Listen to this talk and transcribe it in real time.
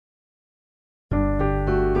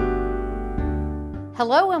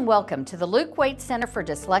Hello and welcome to the Luke Waite Center for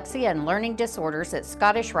Dyslexia and Learning Disorders at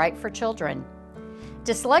Scottish Rite for Children.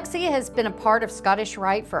 Dyslexia has been a part of Scottish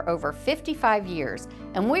Rite for over 55 years,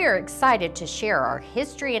 and we are excited to share our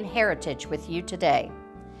history and heritage with you today.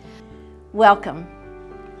 Welcome.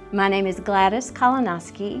 My name is Gladys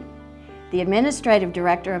Kolonowski, the Administrative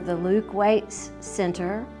Director of the Luke Waite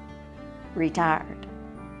Center, retired.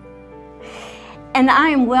 And I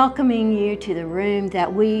am welcoming you to the room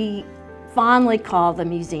that we fondly call the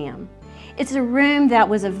museum. It's a room that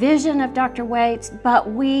was a vision of Dr. Waite's, but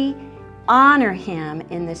we honor him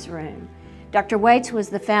in this room. Dr. Waite was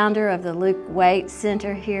the founder of the Luke Waite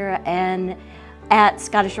Center here and at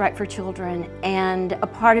Scottish Rite for Children, and a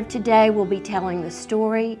part of today will be telling the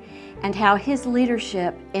story and how his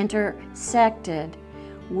leadership intersected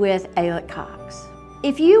with Ailey Cox.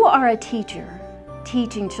 If you are a teacher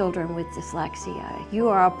teaching children with dyslexia, you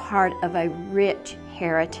are a part of a rich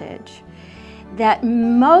heritage that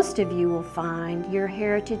most of you will find your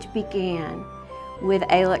heritage began with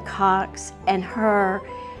Ailey Cox and her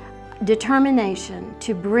determination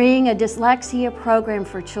to bring a dyslexia program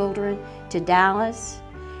for children to Dallas,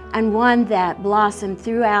 and one that blossomed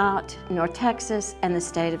throughout North Texas and the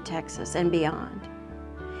state of Texas and beyond.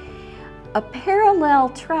 A parallel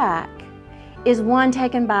track is one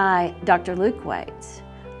taken by Dr. Luke Waite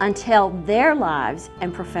until their lives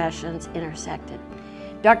and professions intersected.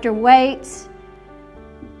 Dr. Waite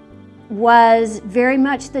was very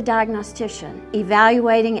much the diagnostician,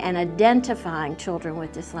 evaluating and identifying children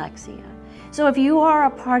with dyslexia. So if you are a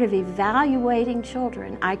part of evaluating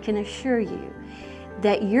children, I can assure you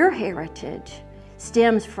that your heritage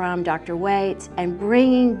stems from Dr. Waite and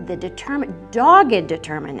bringing the dogged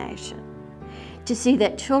determination to see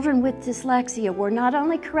that children with dyslexia were not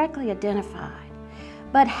only correctly identified,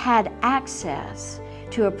 but had access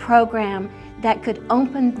to a program that could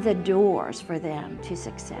open the doors for them to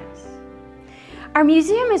success. Our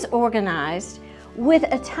museum is organized with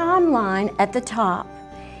a timeline at the top,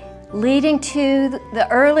 leading to the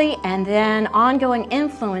early and then ongoing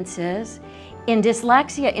influences in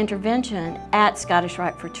dyslexia intervention at Scottish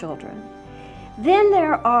Rite for Children. Then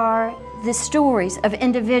there are the stories of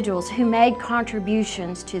individuals who made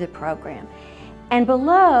contributions to the program. And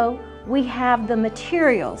below, we have the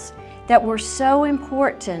materials that were so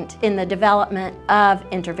important in the development of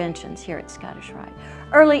interventions here at Scottish Rite.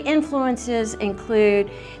 Early influences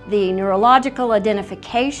include the neurological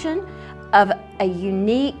identification of a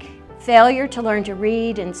unique failure to learn to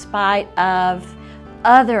read in spite of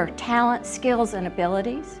other talents, skills, and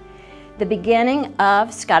abilities, the beginning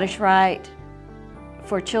of Scottish Rite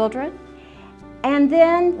for Children, and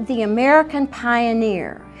then the American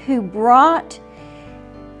pioneer who brought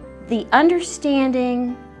the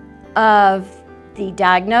understanding of the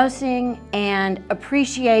diagnosing and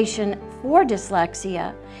appreciation for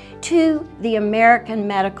dyslexia to the American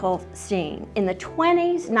medical scene. In the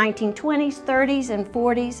 1920s, 30s, and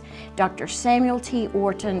 40s, Dr. Samuel T.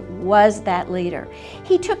 Orton was that leader.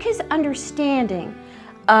 He took his understanding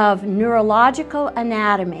of neurological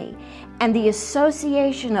anatomy and the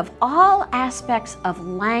association of all aspects of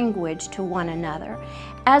language to one another,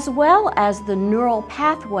 as well as the neural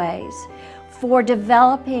pathways for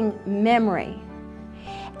developing memory,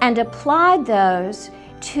 and applied those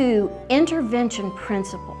to intervention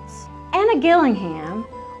principles. Anna Gillingham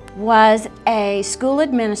was a school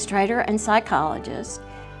administrator and psychologist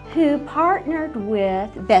who partnered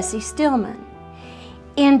with Bessie Stillman.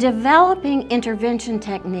 In developing intervention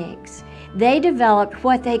techniques, they developed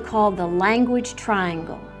what they called the language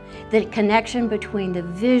triangle, the connection between the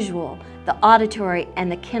visual, the auditory,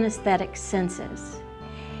 and the kinesthetic senses.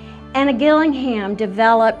 Anna Gillingham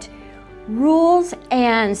developed rules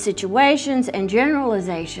and situations and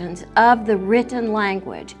generalizations of the written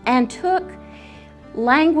language and took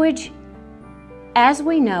language as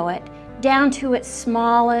we know it down to its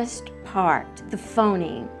smallest part, the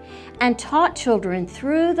phoneme, and taught children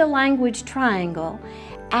through the language triangle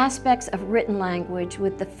aspects of written language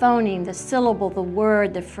with the phoneme, the syllable, the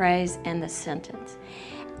word, the phrase, and the sentence.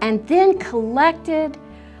 And then collected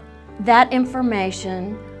that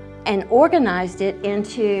information and organized it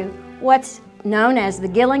into what's known as the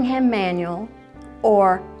Gillingham Manual,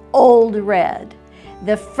 or Old Red,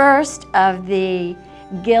 the first of the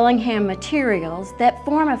Gillingham materials that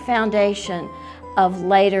form a foundation of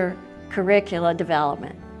later curricula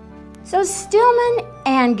development. So Stillman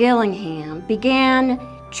and Gillingham began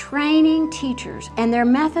training teachers, and their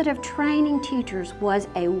method of training teachers was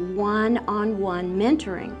a one-on-one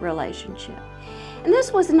mentoring relationship. And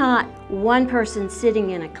this was not one person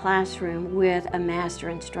sitting in a classroom with a master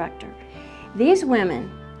instructor. These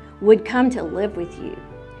women would come to live with you.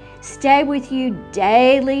 stay with you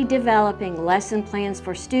daily, developing lesson plans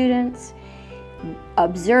for students,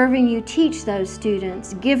 observing you teach those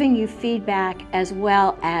students, giving you feedback, as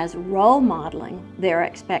well as role modeling their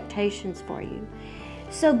expectations for you.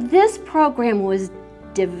 So this program was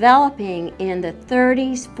developing in the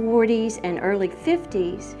 30s, 40s, and early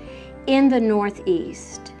 50s in the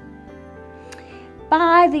Northeast.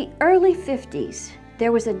 By the early 50s,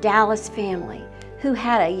 there was a Dallas family who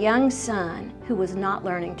had a young son who was not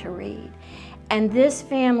learning to read. And this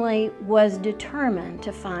family was determined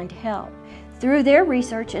to find help. Through their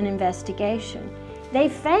research and investigation, they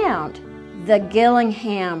found the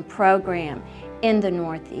Gillingham program in the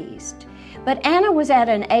Northeast. But Anna was at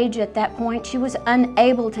an age at that point, she was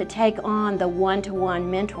unable to take on the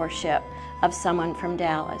one-to-one mentorship of someone from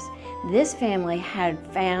Dallas. This family had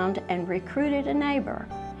found and recruited a neighbor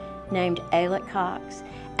named Ayelet Cox,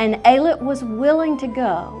 and Ayelet was willing to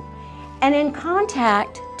go. And in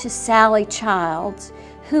contact to Sally Childs,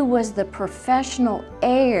 who was the professional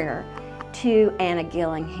heir to Anna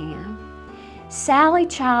Gillingham, Sally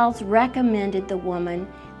Childs recommended the woman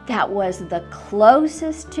that was the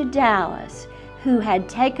closest to Dallas, who had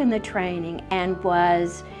taken the training and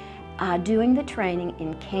was doing the training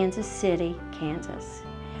in Kansas City, Kansas.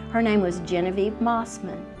 Her name was Genevieve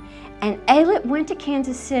Mossman. And Ayelet went to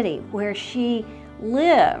Kansas City, where she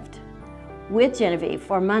lived with Genevieve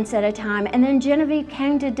for months at a time, and then Genevieve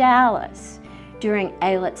came to Dallas during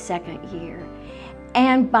Ayelet's second year.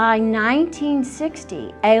 And by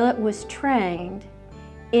 1960, Ayelet was trained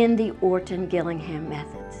in the Orton-Gillingham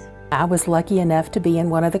methods. I was lucky enough to be in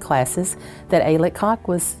one of the classes that Ayelet Cox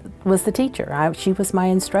was the teacher. She was my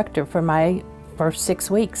instructor for my first 6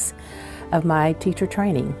 weeks of my teacher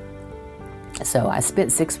training. So I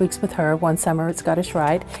spent 6 weeks with her one summer at Scottish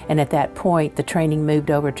Rite, and at that point the training moved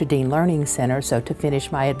over to Dean Learning Center. So to finish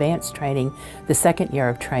my advanced training, the second year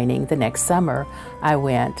of training, the next summer I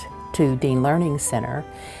went to Dean Learning Center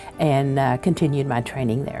and continued my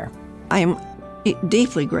training there. I am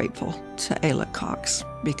deeply grateful to Ayelet Cox,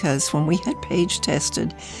 because when we had Paige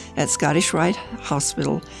tested at Scottish Rite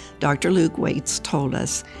Hospital, Dr. Luke Waits told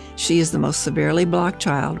us she is the most severely blocked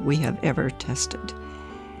child we have ever tested.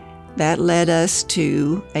 That led us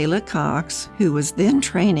to Ayelet Cox, who was then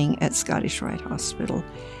training at Scottish Rite Hospital.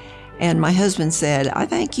 And my husband said, I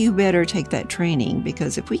think you better take that training,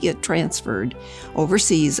 because if we get transferred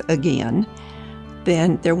overseas again,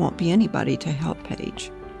 then there won't be anybody to help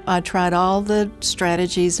Paige. I tried all the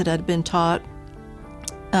strategies that I'd been taught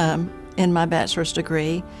in my bachelor's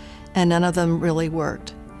degree, and none of them really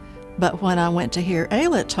worked. But when I went to hear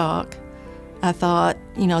Ayelet talk, I thought,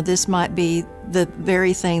 you know, this might be the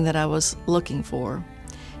very thing that I was looking for.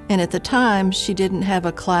 And at the time, she didn't have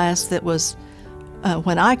a class that was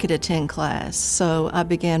when I could attend class, so I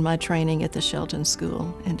began my training at the Shelton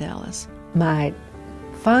School in Dallas. My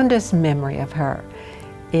fondest memory of her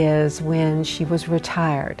is when she was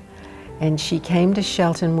retired, and she came to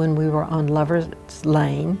Shelton when we were on Lover's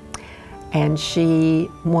Lane, and she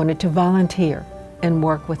wanted to volunteer and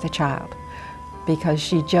work with a child because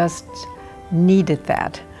she just needed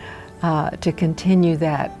that to continue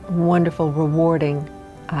that wonderful, rewarding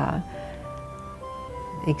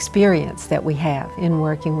experience that we have in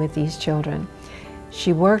working with these children.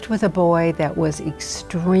 She worked with a boy that was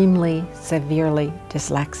extremely severely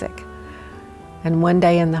dyslexic. And one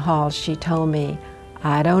day in the hall, she told me,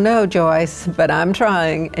 I don't know, Joyce, but I'm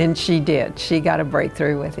trying. And she did. She got a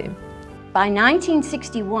breakthrough with him. By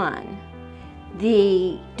 1961,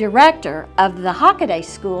 the director of the Hockaday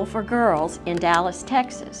School for Girls in Dallas,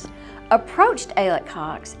 Texas, approached Ayelet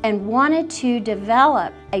Cox and wanted to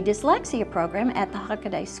develop a dyslexia program at the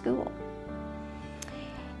Hockaday School.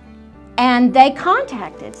 And they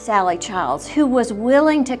contacted Sally Childs, who was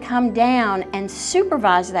willing to come down and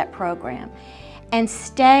supervise that program, and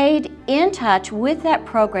stayed in touch with that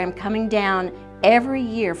program, coming down every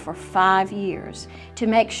year for 5 years to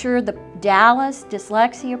make sure the Dallas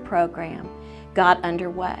dyslexia program got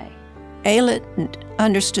underway. Ayelet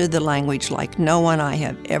understood the language like no one I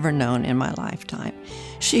have ever known in my lifetime.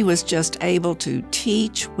 She was just able to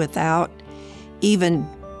teach without even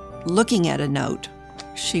looking at a note.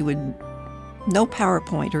 She would, no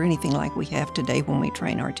PowerPoint or anything like we have today when we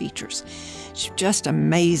train our teachers. It's just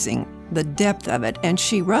amazing, the depth of it. And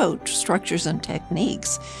she wrote structures and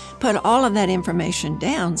techniques, put all of that information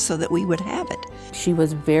down so that we would have it. She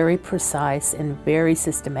was very precise and very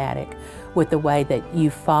systematic with the way that you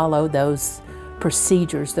follow those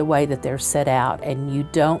procedures, the way that they're set out, and you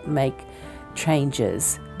don't make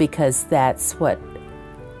changes, because that's what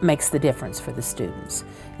makes the difference for the students.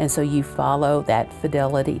 And so you follow that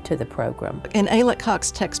fidelity to the program. In Ayelet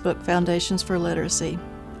Cox textbook, Foundations for Literacy,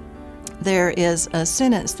 there is a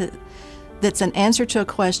sentence that's an answer to a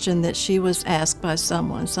question that she was asked by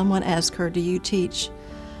someone. Someone asked her, do you teach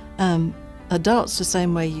adults the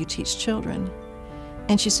same way you teach children?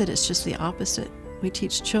 And she said, it's just the opposite. We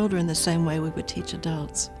teach children the same way we would teach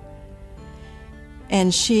adults.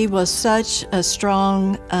 And she was such a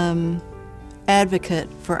strong advocate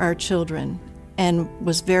for our children and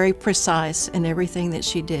was very precise in everything that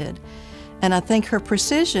she did. And I think her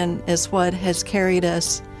precision is what has carried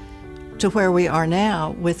us to where we are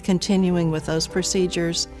now, with continuing with those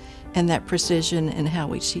procedures and that precision in how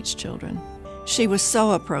we teach children. She was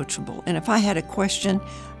so approachable, and if I had a question,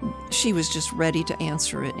 she was just ready to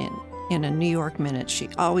answer it in a New York minute. She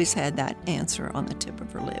always had that answer on the tip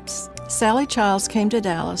of her lips. Sally Childs came to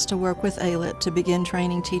Dallas to work with AILET to begin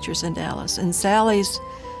training teachers in Dallas. And Sally's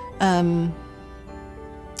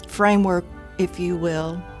framework, if you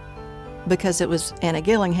will, because it was Anna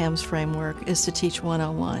Gillingham's framework, is to teach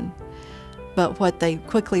one-on-one. But what they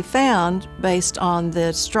quickly found, based on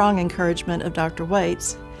the strong encouragement of Dr.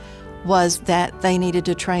 Waits, was that they needed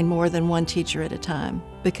to train more than one teacher at a time,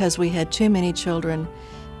 because we had too many children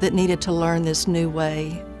that needed to learn this new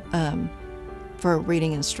way for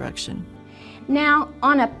reading instruction. Now,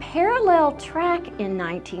 on a parallel track in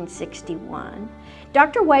 1961,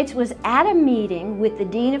 Dr. Waits was at a meeting with the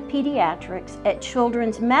Dean of Pediatrics at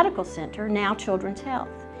Children's Medical Center, now Children's Health.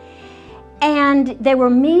 And they were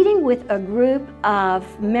meeting with a group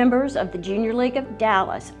of members of the Junior League of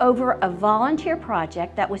Dallas over a volunteer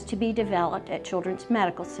project that was to be developed at Children's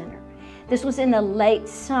Medical Center. This was in the late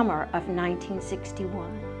summer of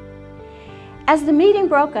 1961. As the meeting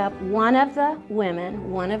broke up, one of the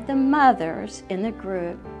women, one of the mothers in the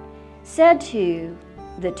group, said to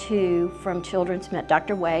the two from Children's Med,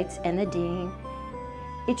 Dr. Waits and the Dean,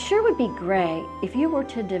 "It sure would be great if you were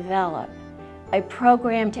to develop a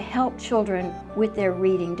program to help children with their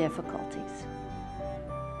reading difficulties."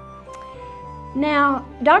 Now,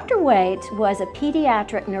 Dr. Waits was a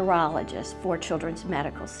pediatric neurologist for Children's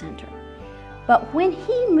Medical Center. But when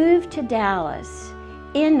he moved to Dallas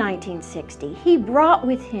in 1960, he brought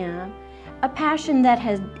with him a passion that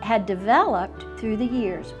had developed through the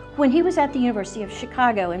years. When he was at the University of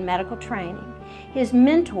Chicago in medical training, his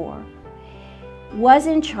mentor was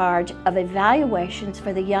in charge of evaluations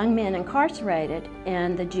for the young men incarcerated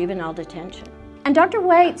in the juvenile detention. And Dr.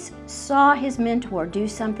 Waits saw his mentor do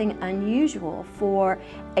something unusual for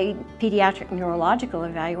a pediatric neurological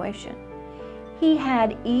evaluation. He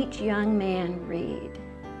had each young man read,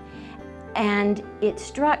 and it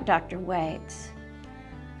struck Dr. Waits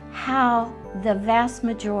how the vast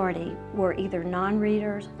majority were either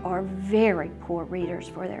non-readers or very poor readers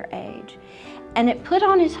for their age. And it put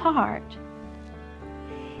on his heart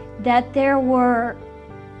that there were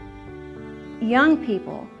young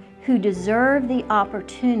people who deserved the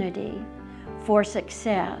opportunity for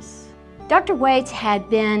success. Dr. Waits had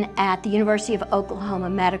been at the University of Oklahoma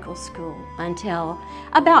Medical School until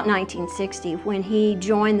about 1960, when he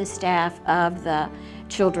joined the staff of the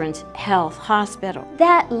Children's Health Hospital.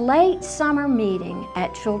 That late summer meeting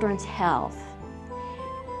at Children's Health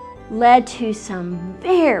led to some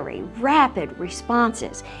very rapid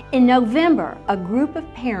responses. In November, a group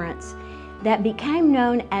of parents that became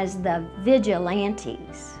known as the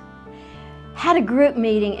Vigilantes had a group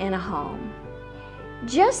meeting in a home.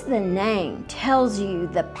 Just the name tells you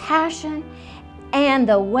the passion and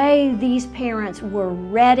the way these parents were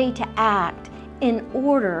ready to act in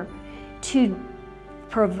order to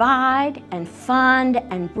provide and fund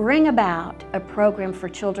and bring about a program for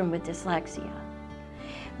children with dyslexia.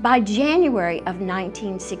 By January of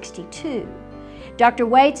 1962, Dr.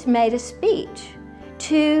 Waits made a speech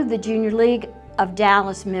to the Junior League of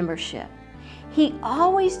Dallas membership. He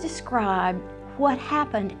always described what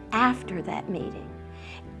happened after that meeting.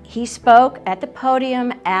 He spoke at the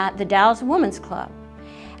podium at the Dallas Women's Club.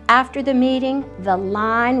 After the meeting, the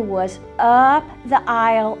line was up the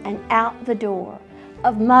aisle and out the door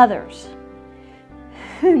of mothers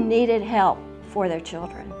who needed help for their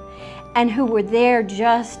children and who were there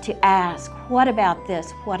just to ask, what about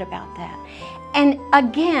this, what about that? And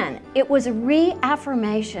again, it was a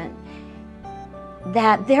reaffirmation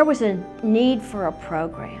that there was a need for a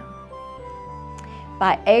program.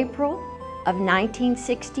 By April of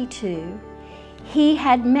 1962, he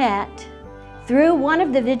had met through one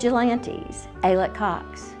of the vigilantes, Ailette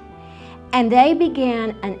Cox, and they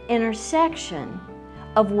began an intersection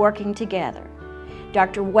of working together.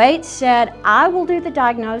 Dr. Waits said, "I will do the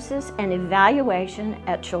diagnosis and evaluation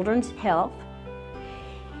at Children's Health,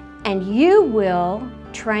 and you will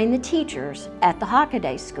train the teachers at the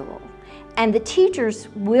Hockaday School. And the teachers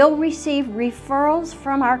will receive referrals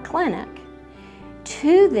from our clinic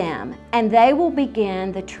to them, and they will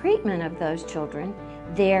begin the treatment of those children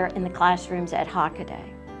there in the classrooms at Hockaday.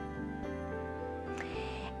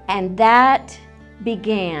 And that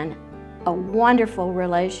began a wonderful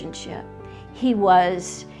relationship. He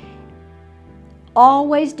was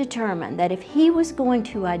always determined that if he was going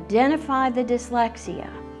to identify the dyslexia,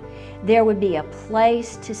 there would be a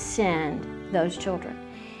place to send those children.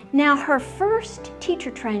 Now, her first teacher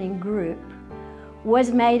training group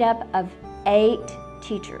was made up of 8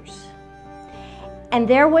 teachers. And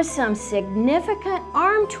there was some significant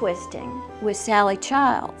arm twisting with Sally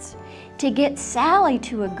Childs to get Sally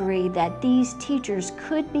to agree that these teachers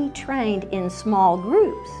could be trained in small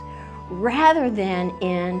groups rather than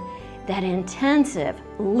in that intensive,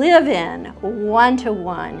 live-in,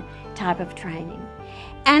 one-to-one type of training.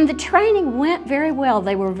 And the training went very well.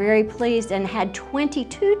 They were very pleased and had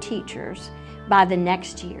 22 teachers by the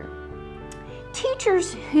next year.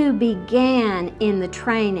 Teachers who began in the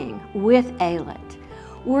training with Ailett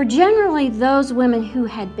were generally those women who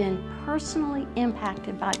had been personally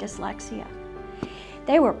impacted by dyslexia.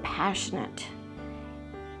 They were passionate.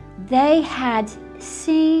 They had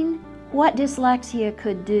seen what dyslexia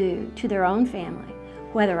could do to their own family,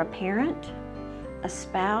 whether a parent, a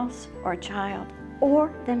spouse, or a child,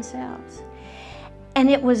 or themselves. And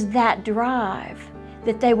it was that drive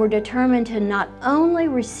that they were determined to not only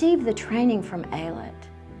receive the training from Ailett,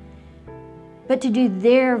 but to do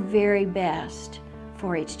their very best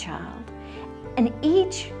for each child. And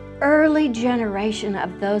each early generation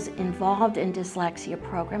of those involved in dyslexia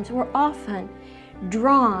programs were often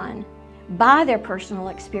drawn by their personal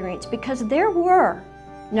experience because there were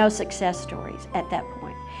no success stories at that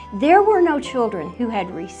point. There were no children who had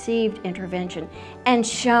received intervention and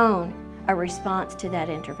shown a response to that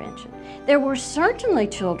intervention. There were certainly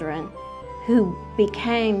children who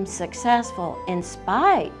became successful in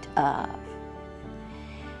spite of.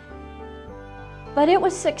 But it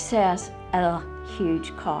was success at a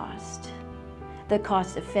huge cost. The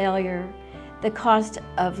cost of failure, the cost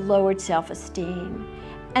of lowered self-esteem,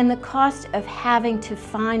 and the cost of having to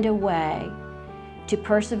find a way to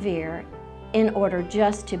persevere in order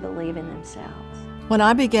just to believe in themselves. When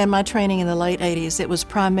I began my training in the late 80s, it was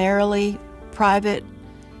primarily private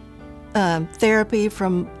therapy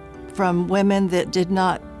from women that did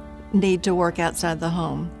not need to work outside the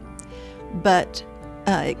home. But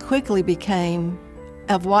it quickly became,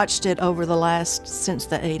 I've watched it over the last, since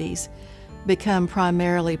the 80s, become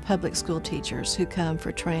primarily public school teachers who come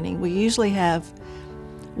for training. We usually have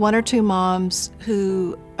 1 or 2 moms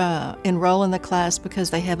who enroll in the class because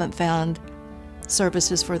they haven't found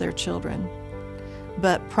services for their children.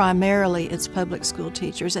 But primarily it's public school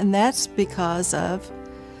teachers, and that's because of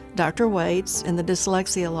Dr. Waits and the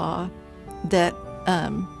dyslexia law that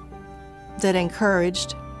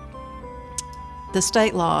encouraged the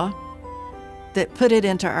state law that put it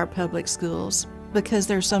into our public schools, because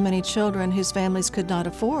there's so many children whose families could not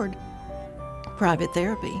afford private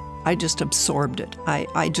therapy. I just absorbed it.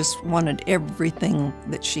 I just wanted everything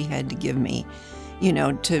that she had to give me,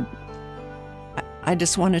 I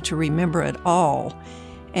just wanted to remember it all.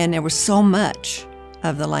 And there was so much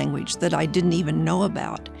of the language that I didn't even know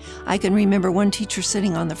about. I can remember one teacher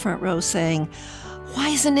sitting on the front row saying, "Why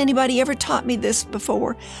hasn't anybody ever taught me this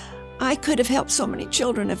before? I could have helped so many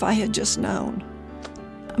children if I had just known."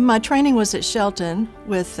 My training was at Shelton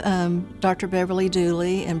with Dr. Beverly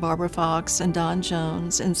Dooley and Barbara Fox and Don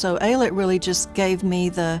Jones. And so Ailett really just gave me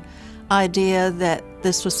the idea that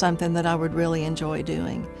this was something that I would really enjoy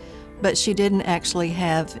doing. But she didn't actually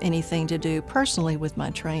have anything to do personally with my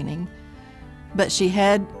training. But she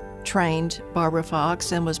had trained Barbara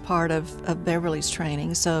Fox and was part of Beverly's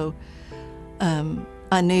training. So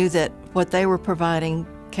I knew that what they were providing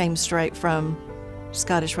came straight from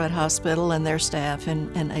Scottish Rite Hospital and their staff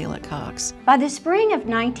and Ailett Cox. By the spring of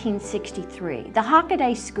 1963, the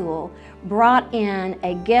Hockaday School brought in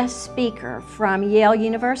a guest speaker from Yale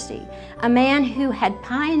University, a man who had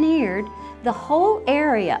pioneered the whole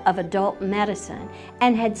area of adult medicine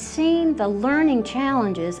and had seen the learning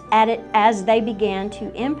challenges at it as they began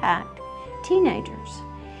to impact teenagers.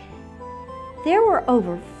 There were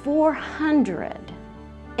over 400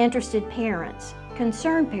 interested parents,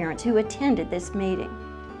 concerned parents, who attended this meeting.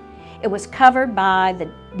 It was covered by the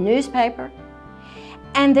newspaper,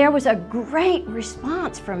 and there was a great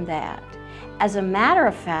response from that. As a matter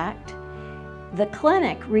of fact, the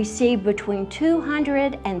clinic received between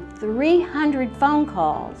 200 and 300 phone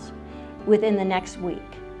calls within the next week.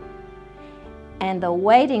 And the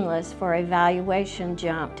waiting list for evaluation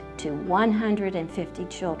jumped to 150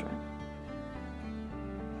 children.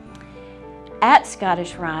 At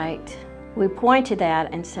Scottish Rite, We point to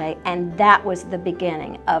that and say, and that was the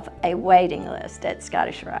beginning of a waiting list at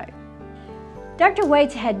Scottish Rite. Dr.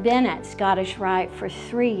 Waits had been at Scottish Rite for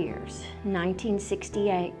 3 years,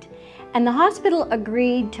 1968, and the hospital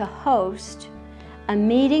agreed to host a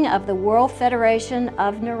meeting of the World Federation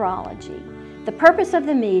of Neurology. The purpose of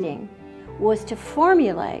the meeting was to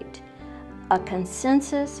formulate a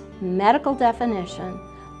consensus medical definition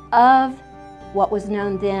of what was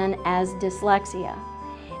known then as dyslexia.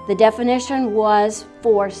 The definition was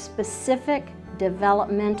for specific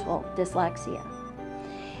developmental dyslexia.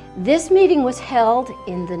 This meeting was held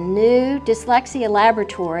in the new dyslexia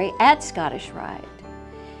laboratory at Scottish Rite.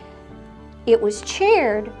 It was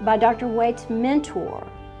chaired by Dr. Waits' mentor,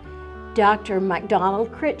 Dr.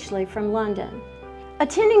 MacDonald Critchley from London.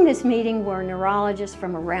 Attending this meeting were neurologists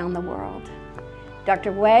from around the world.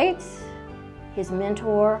 Dr. Waits, his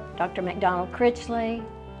mentor, Dr. MacDonald Critchley,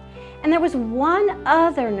 and there was one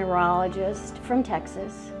other neurologist from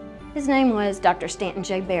Texas. His name was Dr. Stanton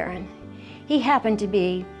J. Barron. He happened to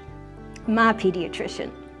be my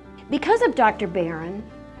pediatrician. Because of Dr. Barron,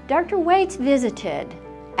 Dr. Waits visited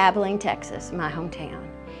Abilene, Texas, my hometown,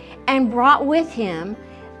 and brought with him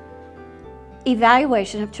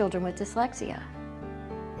evaluation of children with dyslexia.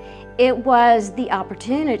 It was the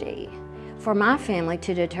opportunity for my family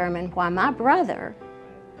to determine why my brother,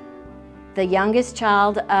 the youngest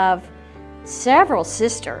child of several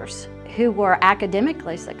sisters who were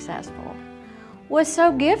academically successful, was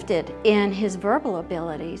so gifted in his verbal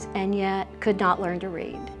abilities and yet could not learn to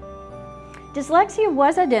read. Dyslexia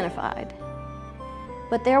was identified,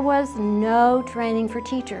 but there was no training for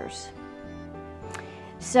teachers.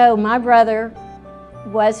 So my brother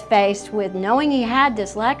was faced with knowing he had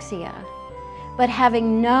dyslexia, but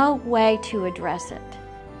having no way to address it.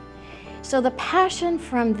 So the passion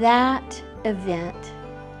from that event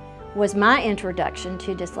was my introduction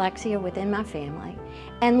to dyslexia within my family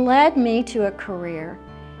and led me to a career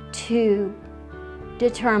to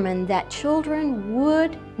determine that children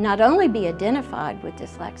would not only be identified with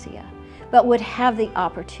dyslexia, but would have the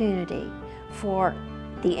opportunity for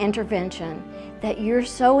the intervention that you're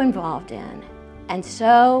so involved in and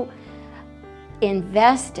so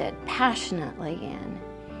invested passionately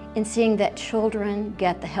in seeing that children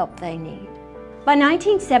get the help they need. By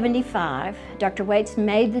 1975, Dr. Waits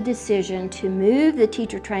made the decision to move the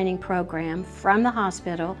teacher training program from the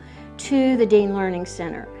hospital to the Dean Learning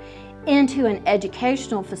Center into an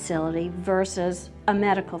educational facility versus a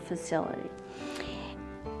medical facility.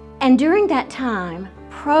 And during that time,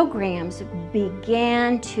 programs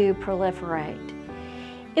began to proliferate.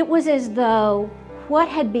 It was as though what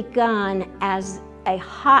had begun as a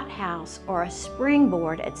hothouse or a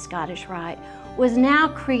springboard at Scottish Rite was now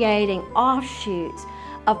creating offshoots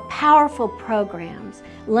of powerful programs.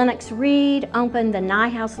 Lennox Reed opened the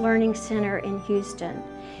Nyhouse Learning Center in Houston.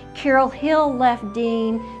 Carol Hill left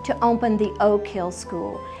Dean to open the Oak Hill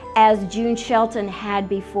School, as June Shelton had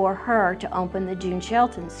before her to open the June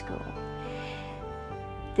Shelton School.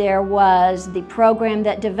 There was the program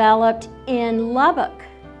that developed in Lubbock,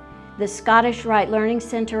 the Scottish Rite Learning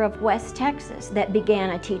Center of West Texas, that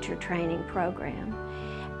began a teacher training program,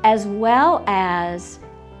 as well as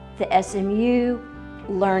the SMU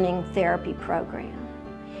Learning Therapy Program.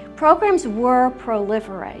 Programs were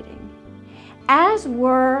proliferating, as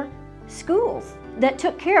were schools that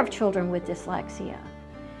took care of children with dyslexia.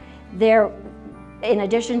 There, in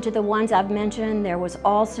addition to the ones I've mentioned, there was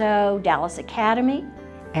also Dallas Academy.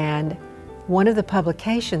 And one of the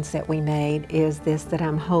publications that we made is this that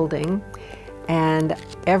I'm holding, and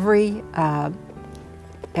every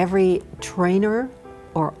trainer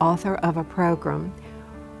or author of a program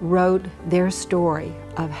wrote their story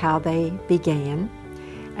of how they began.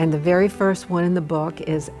 And the very first one in the book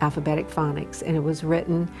is Alphabetic Phonics, and it was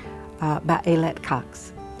written by Ailette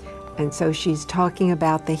Cox. And so she's talking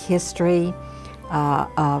about the history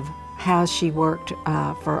of how she worked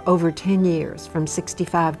for over 10 years, from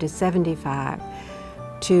 65 to 75,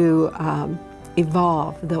 to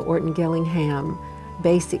evolve the Orton Gillingham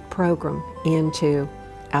basic program into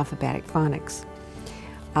Alphabetic Phonics.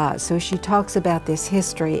 So she talks about this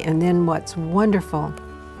history, and then what's wonderful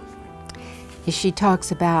is she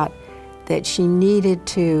talks about that she needed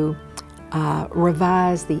to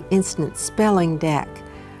revise the instant spelling deck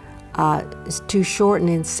to shorten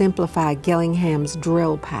and simplify Gillingham's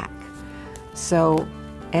drill pack. So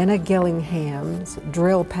Anna Gillingham's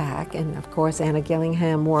drill pack, and of course Anna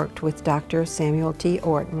Gillingham worked with Dr. Samuel T.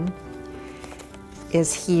 Orton,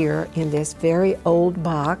 is here in this very old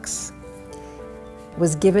box.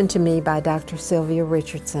 Was given to me by Dr. Sylvia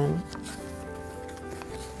Richardson.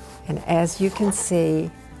 And as you can see,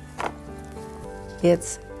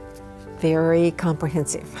 it's very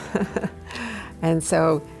comprehensive. And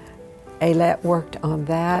so Ailette worked on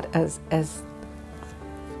that as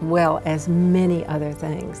well as many other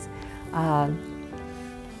things,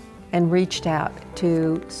 and reached out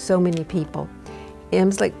to so many people.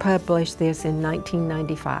 Emslick published this in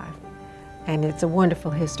 1995, and it's a wonderful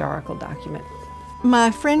historical document.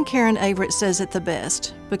 My friend Karen Averett says it the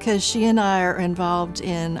best because she and I are involved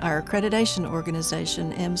in our accreditation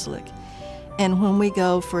organization, Emslick. And when we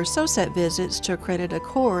go for SOSET visits to accredit a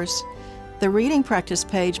course, the reading practice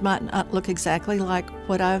page might not look exactly like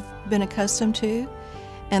what I've been accustomed to,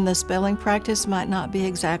 and the spelling practice might not be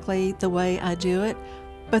exactly the way I do it,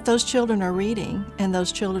 but those children are reading and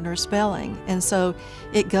those children are spelling. And so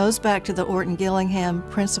it goes back to the Orton-Gillingham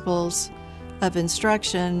principles of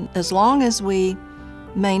instruction. As long as we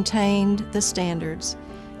maintained the standards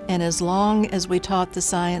and as long as we taught the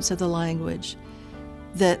science of the language,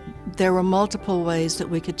 that there were multiple ways that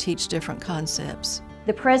we could teach different concepts.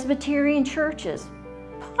 The Presbyterian churches,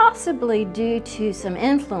 possibly due to some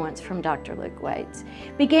influence from Dr. Luke Waits,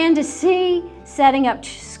 began to see setting up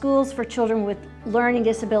schools for children with learning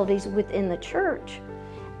disabilities within the church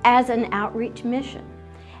as an outreach mission.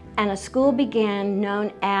 And a school began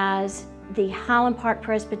known as the Highland Park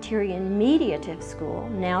Presbyterian Mediative School,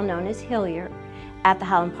 now known as Hilliard, at the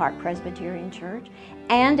Highland Park Presbyterian Church,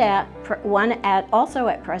 and also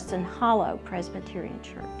at Preston Hollow Presbyterian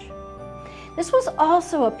Church. This was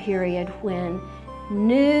also a period when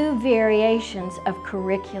new variations of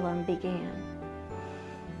curriculum began.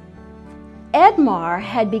 Edmar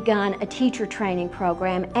had begun a teacher training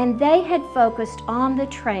program, and they had focused on the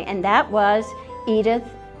and that was Edith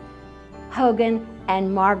Hogan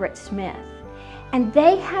and Margaret Smith. And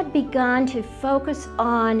they had begun to focus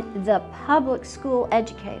on the public school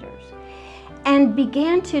educators and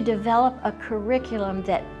began to develop a curriculum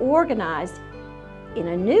that organized in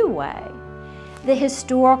a new way the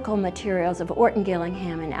historical materials of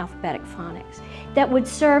Orton-Gillingham and alphabetic phonics that would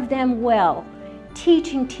serve them well,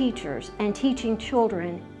 teaching teachers and teaching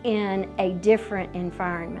children in a different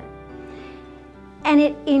environment. And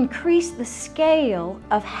it increased the scale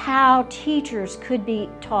of how teachers could be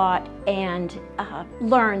taught and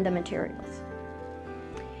learn the materials.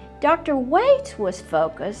 Dr. Waits was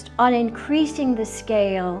focused on increasing the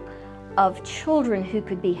scale of children who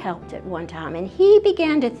could be helped at one time, and he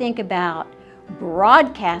began to think about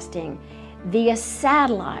broadcasting via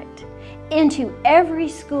satellite into every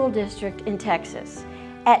school district in Texas.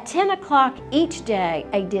 At 10 o'clock each day,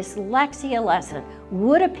 a dyslexia lesson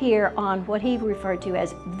would appear on what he referred to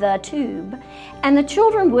as the tube, and the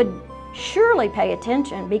children would surely pay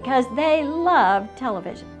attention because they loved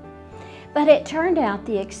television. But it turned out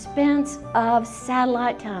the expense of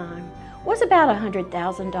satellite time was about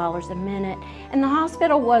 $100,000 a minute, and the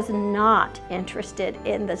hospital was not interested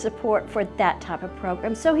in the support for that type of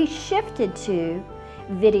program, so he shifted to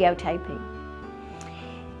videotaping.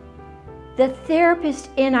 The therapist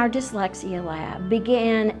in our dyslexia lab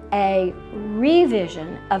began a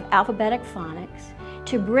revision of alphabetic phonics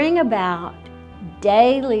to bring about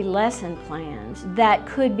daily lesson plans that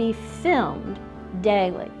could be filmed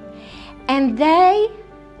daily. And they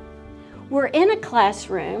were in a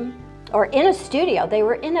classroom or in a studio. They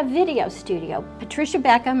were in a video studio. Patricia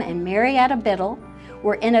Beckham and Marietta Biddle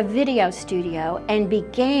were in a video studio and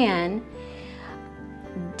began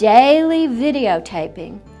daily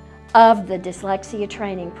videotaping of the dyslexia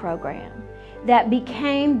training program that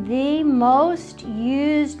became the most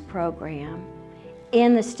used program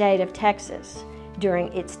in the state of Texas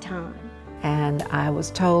during its time. And I was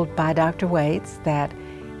told by Dr. Waits that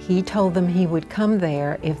he told them he would come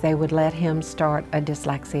there if they would let him start a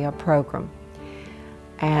dyslexia program.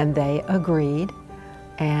 And they agreed,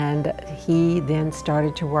 and he then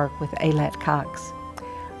started to work with Ailette Cox.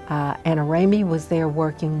 Anna Ramey was there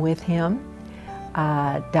working with him.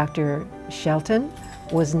 Dr. Shelton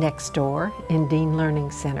was next door in Dean Learning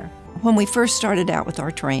Center. When we first started out with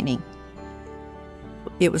our training,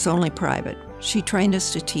 it was only private. She trained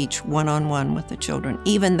us to teach one-on-one with the children,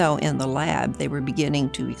 even though in the lab they were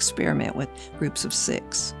beginning to experiment with groups of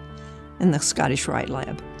 6 in the Scottish Rite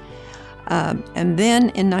lab. And then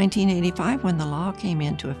in 1985, when the law came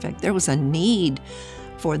into effect, there was a need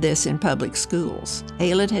for this in public schools.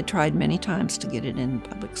 Ailette had tried many times to get it in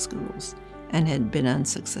public schools and had been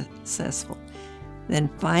unsuccessful. Then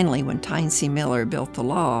finally, when Tyne C. Miller built the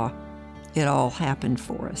law, it all happened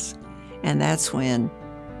for us. And that's when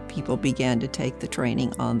people began to take the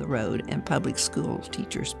training on the road, and public school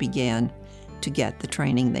teachers began to get the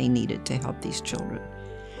training they needed to help these children.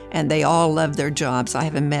 And they all love their jobs. I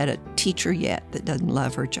haven't met a teacher yet that doesn't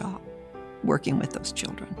love her job. working with those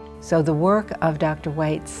children. So the work of Dr.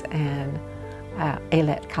 Waits and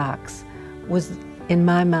Ailette Cox was, in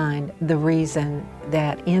my mind, the reason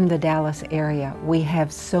that in the Dallas area we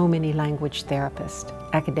have so many language therapists,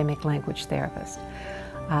 academic language therapists.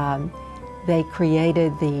 They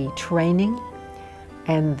created the training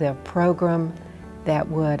and the program that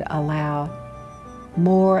would allow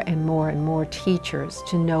more and more and more teachers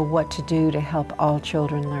to know what to do to help all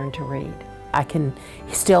children learn to read. I can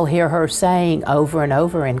still hear her saying over and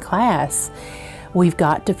over in class, we've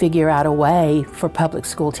got to figure out a way for public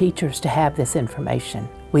school teachers to have this information.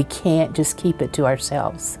 We can't just keep it to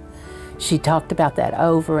ourselves. She talked about that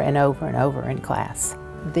over and over and over in class.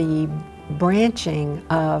 The branching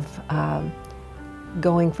of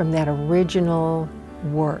going from that original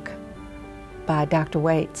work by Dr.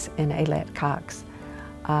 Waits and Ailette Cox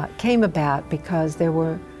came about because there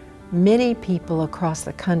were many people across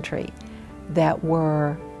the country that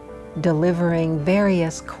were delivering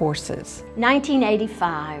various courses.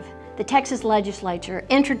 1985, the Texas legislature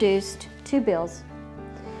introduced 2 bills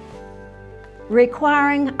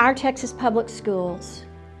requiring our Texas public schools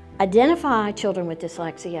identify children with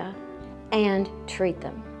dyslexia and treat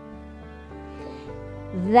them.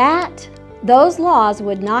 Those laws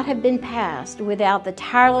would not have been passed without the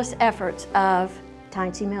tireless efforts of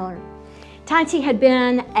Tyncee Miller. Tyncee had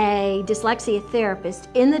been a dyslexia therapist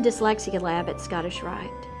in the dyslexia lab at Scottish Rite.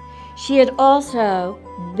 She had also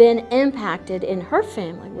been impacted in her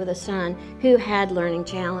family with a son who had learning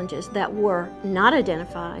challenges that were not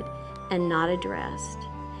identified and not addressed.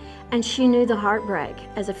 And she knew the heartbreak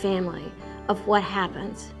as a family of what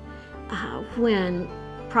happens when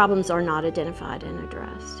problems are not identified and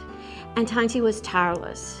addressed. And Tyncee was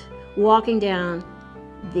tireless, walking down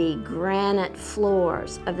the granite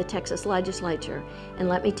floors of the Texas legislature. And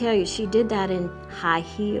let me tell you, she did that in high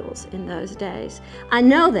heels in those days. I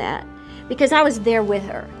know that because I was there with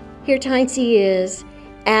her. Here Tyncee is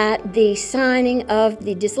at the signing of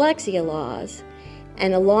the dyslexia laws,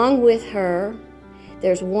 and along with her,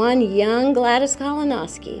 there's one young Gladys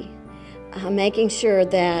Kolonowski making sure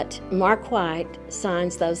that Mark White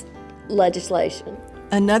signs those legislation.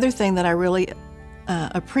 Another thing that I really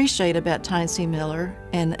appreciate about Tyncee Miller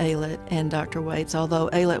and Ailette and Dr. Waits, although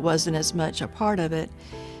Ailette wasn't as much a part of it,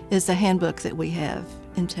 is the handbook that we have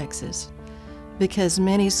in Texas. Because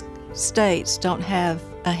many states don't have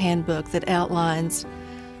a handbook that outlines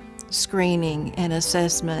screening and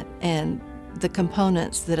assessment and the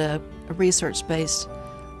components that a research-based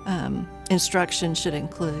instruction should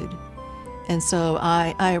include. And so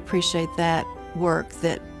I appreciate that work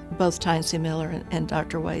that both Tyncee Miller and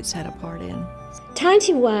Dr. Waits had a part in.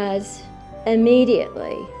 Tyncee was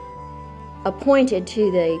immediately appointed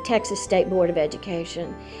to the Texas State Board of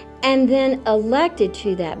Education and then elected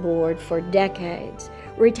to that board for decades,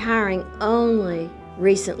 retiring only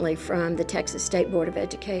recently from the Texas State Board of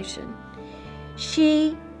Education.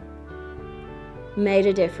 She made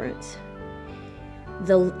a difference.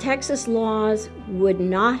 The Texas laws would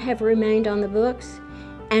not have remained on the books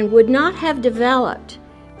and would not have developed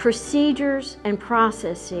procedures and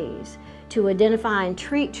processes to identify and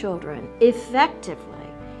treat children effectively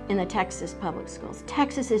in the Texas public schools.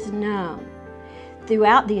 Texas is known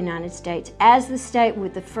throughout the United States as the state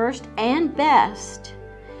with the first and best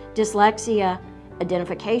dyslexia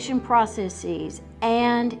identification processes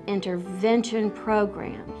and intervention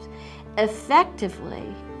programs,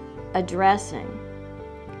 effectively addressing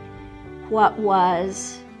what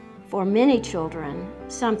was, for many children,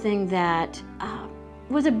 something that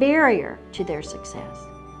was a barrier to their success.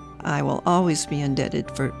 I will always be indebted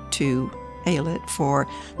to Ailette for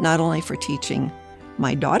not only for teaching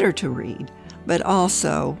my daughter to read, but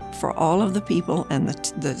also for all of the people and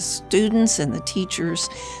the students and the teachers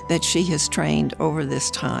that she has trained over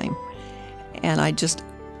this time. And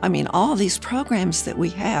I mean, all these programs that we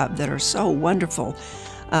have that are so wonderful,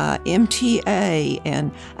 MTA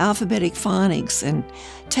and alphabetic phonics and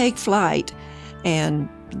Take Flight and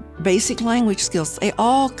basic language skills, they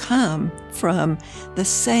all come from the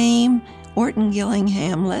same Orton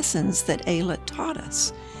Gillingham lessons that Ailette taught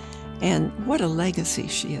us. And what a legacy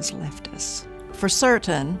she has left us. For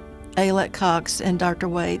certain, Ailette Cox and Dr.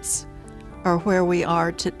 Waits are where we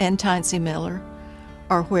are, and Tyncee Miller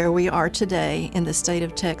are where we are today in the state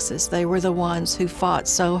of Texas. They were the ones who fought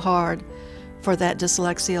so hard for that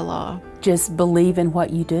dyslexia law. Just believe in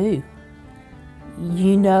what you do.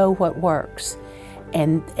 You know what works.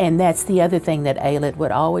 And that's the other thing that Ailette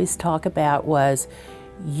would always talk about was,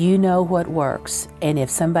 you know what works. And if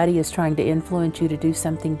somebody is trying to influence you to do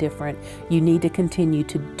something different, you need to continue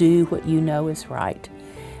to do what you know is right.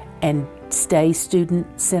 And stay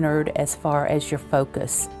student-centered as far as your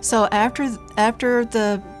focus. So after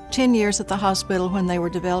the 10 years at the hospital when they were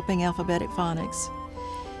developing alphabetic phonics,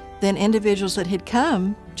 then individuals that had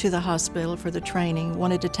come to the hospital for the training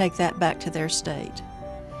wanted to take that back to their state.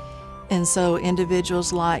 And so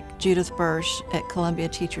individuals like Judith Bursch at Columbia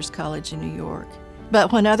Teachers College in New York.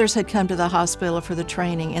 But when others had come to the hospital for the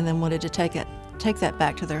training and then wanted to take that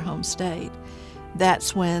back to their home state,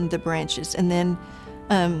 that's when the branches, and then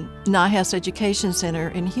Nyehouse Education Center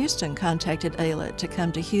in Houston contacted AILET to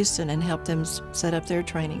come to Houston and help them set up their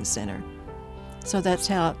training center. So that's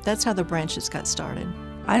how the branches got started.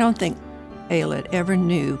 I don't think AILET ever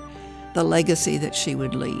knew the legacy that she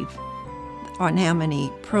would leave, on how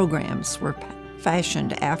many programs were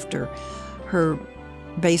fashioned after her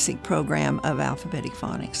basic program of alphabetic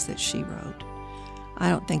phonics that she wrote. I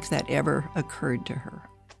don't think that ever occurred to her.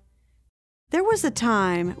 There was a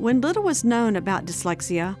time when little was known about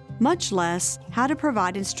dyslexia, much less how to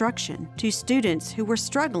provide instruction to students who were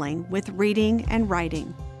struggling with reading and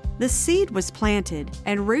writing. The seed was planted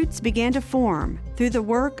and roots began to form through the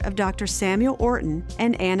work of Dr. Samuel Orton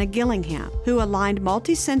and Anna Gillingham, who aligned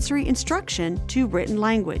multisensory instruction to written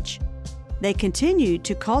language. They continued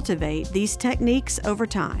to cultivate these techniques over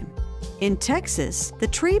time. In Texas, the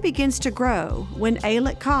tree begins to grow when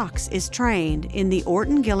AILET Cox is trained in the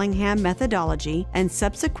Orton-Gillingham methodology and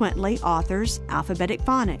subsequently authors alphabetic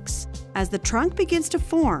phonics. As the trunk begins to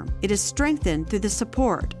form, it is strengthened through the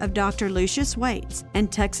support of Dr. Lucius Waits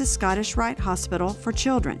and Texas Scottish Rite Hospital for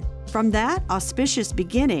Children. From that auspicious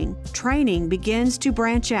beginning, training begins to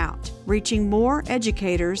branch out, reaching more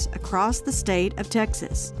educators across the state of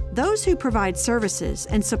Texas. Those who provide services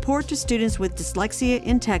and support to students with dyslexia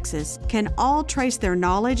in Texas can all trace their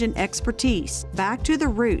knowledge and expertise back to the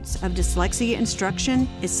roots of dyslexia instruction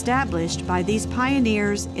established by these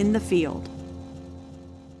pioneers in the field.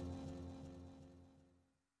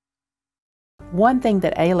 One thing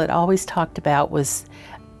that AILET always talked about was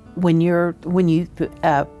when you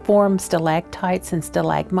form stalactites and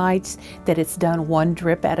stalagmites, that it's done one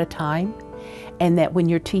drip at a time, and that when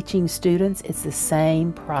you're teaching students, it's the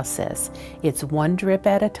same process. It's one drip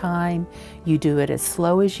at a time. You do it as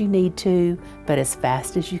slow as you need to, but as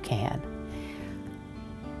fast as you can.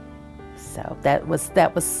 So that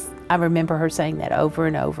was, I remember her saying that over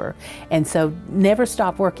and over. And so never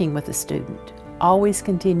stop working with a student. Always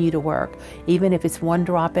continue to work, even if it's one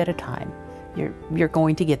drop at a time. You're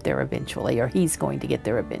going to get there eventually, or he's going to get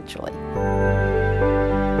there eventually.